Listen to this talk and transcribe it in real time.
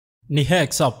Ni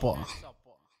Hackz hapa.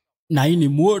 Na hii ni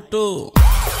moto.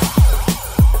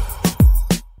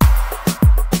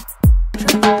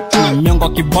 Nyonga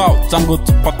kibao tangu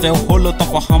tupate uholo,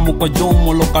 tafahamu kwa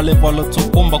jomo lokale valo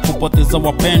tukumba kupoteza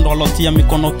wapendo walotia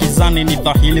mikono kizani. Ni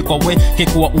dhahili kwa weke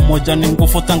kuwa umoja ni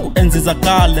nguvu. Tangu enzi za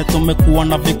kale tumekuwa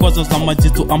na vikwazo za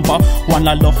majitu ambao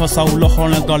wanaloho sauloho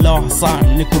negalewa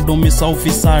sana. Ni kudumisa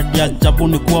ufisadi, ajabu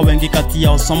ni kuwa wengi kati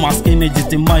yao so maskini,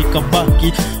 jitimai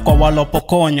kabaki kwa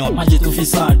walopokonyo majitu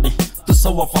ufisadi.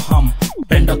 Tusawa fahamu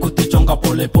penda kutuchonga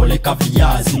pole pole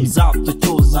kaviazi, mzato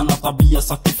choza na tabia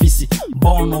sakifisi.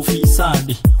 Bono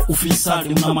ufisadi,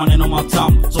 ufisadi una maneno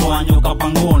matamu toa nyoka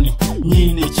pangoni.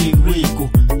 Nyini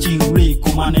chiriku,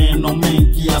 maneno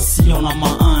mengi yasio na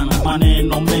maana,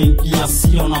 maneno mengi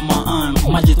yasio na maana.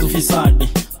 Majitu ufisadi,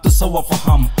 tusawa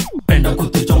fahamu penda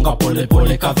kutuchonga pole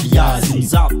pole kaviazi,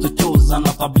 mzato choza na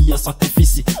tabia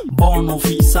sakifisi. Bono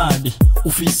ufisadi,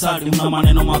 ufisadi una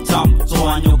maneno matamu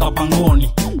toa nyoka pangoni.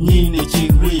 Nyini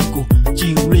chiriku,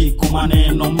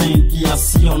 maneno mengi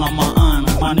yasio na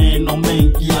maana, maneno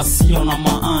mengi yasio na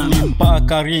maana.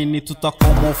 Mpaka rini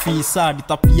tutakoma ufisadi,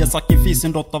 tapia sakifisi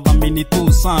ndo tadhamini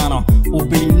tu sana.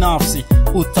 Ubinafsi,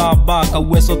 utabaka,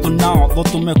 uwezo tunao dho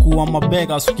tumekuwa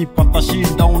mabega. Ukipata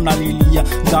shida unalilia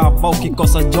gaba,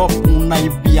 ukikosa job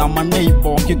unaibia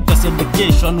maneibo. Ukikosa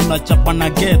education unachapa na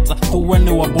geta.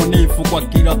 Tuweni wabunifu kwa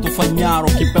kila tufanyaro.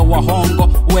 Kipewa hongo,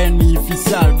 weni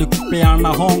ufisadi. Kupeana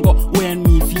hongo,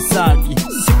 weni ufisadi.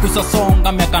 Siku za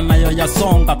songa, miaka nayo ya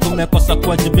songa. Tumekosa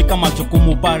kuwajibika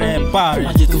majukumu pare pare.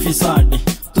 Majitu ufisadi,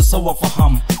 tusawa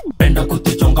fahamu penda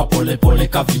kutuchonga pole pole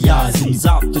kaviazi,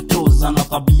 mzato choza na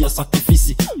tabia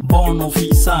sakifisi. Bono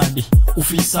ufisadi,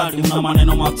 ufisadi una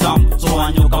maneno matamu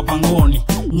toa nyoka pangoni.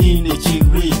 Nyini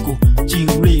chiriku,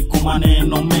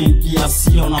 maneno mengi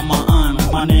yasio na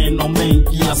maana, maneno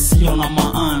mengi yasio na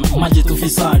maana. Majitu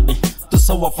ufisadi,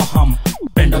 tusawa fahamu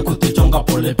penda kutuchonga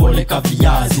pole pole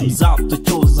kaviazi, mzato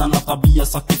choza na tabia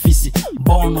sakifisi.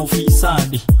 Bono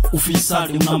ufisadi,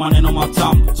 ufisadi una maneno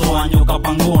matamu toa nyoka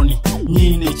pangoni.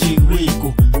 Nyini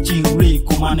chiriku,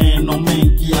 maneno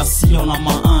mengi yasio na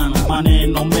maana,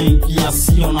 maneno mengi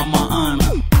yasio na maana.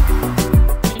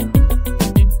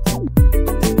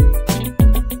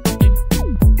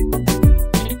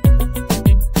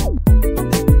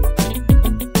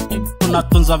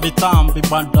 Tunatunza vitambi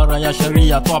bandara ya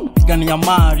sheria, twapigania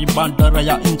mali bandara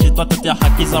ya nchi, twatetea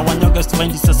haki za wanyonge,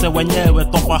 sipendi sese wenyewe.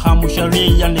 Tofahamu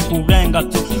sheria ni kurenga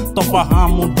tu,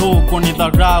 tofahamu ndugu ni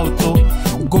dharau tu.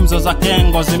 Gumzo za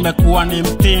kengo zimekuwa ni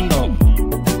mtindo.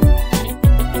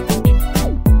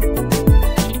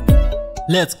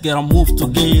 Let's get a move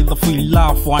together, free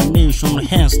love for our nation.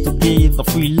 Hands together,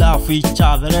 free love for each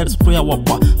other. Let's pray our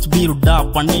part to build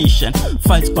up a nation.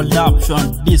 Fight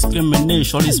corruption,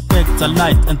 discrimination. Respect the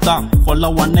light and dark for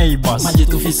our neighbors.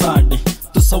 Majitu ufisadi,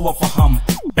 tusawa fahamu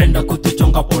penda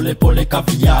kutuchonga pole pole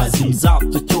kaviazi,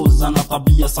 mzato choza na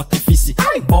tabia sakifisi.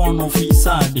 Bono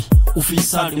ufisadi,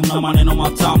 ufisadi una maneno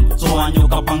matamu toa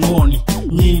nyoka pangoni.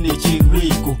 Nyini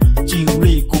chiriku,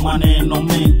 maneno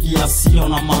mengi yasio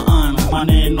na maana,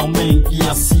 maneno mengi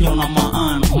yasio na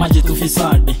maana. Majitu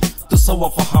ufisadi,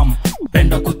 tusawa fahamu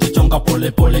penda kutuchonga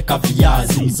pole pole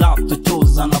kaviazi, mzato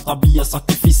choza na tabia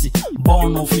sakifisi.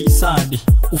 Bono ufisadi,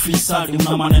 ufisadi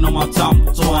una maneno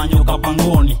matamu toa nyoka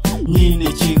pangoni.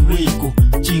 Nyini chiriku,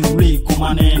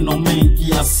 maneno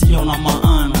mengi yasio na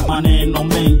maana, maneno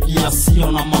mengi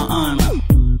yasio na maana.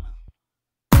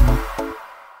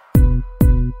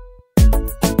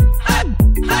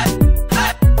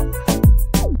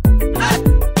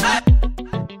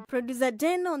 Producer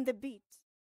Dennoh on the beat.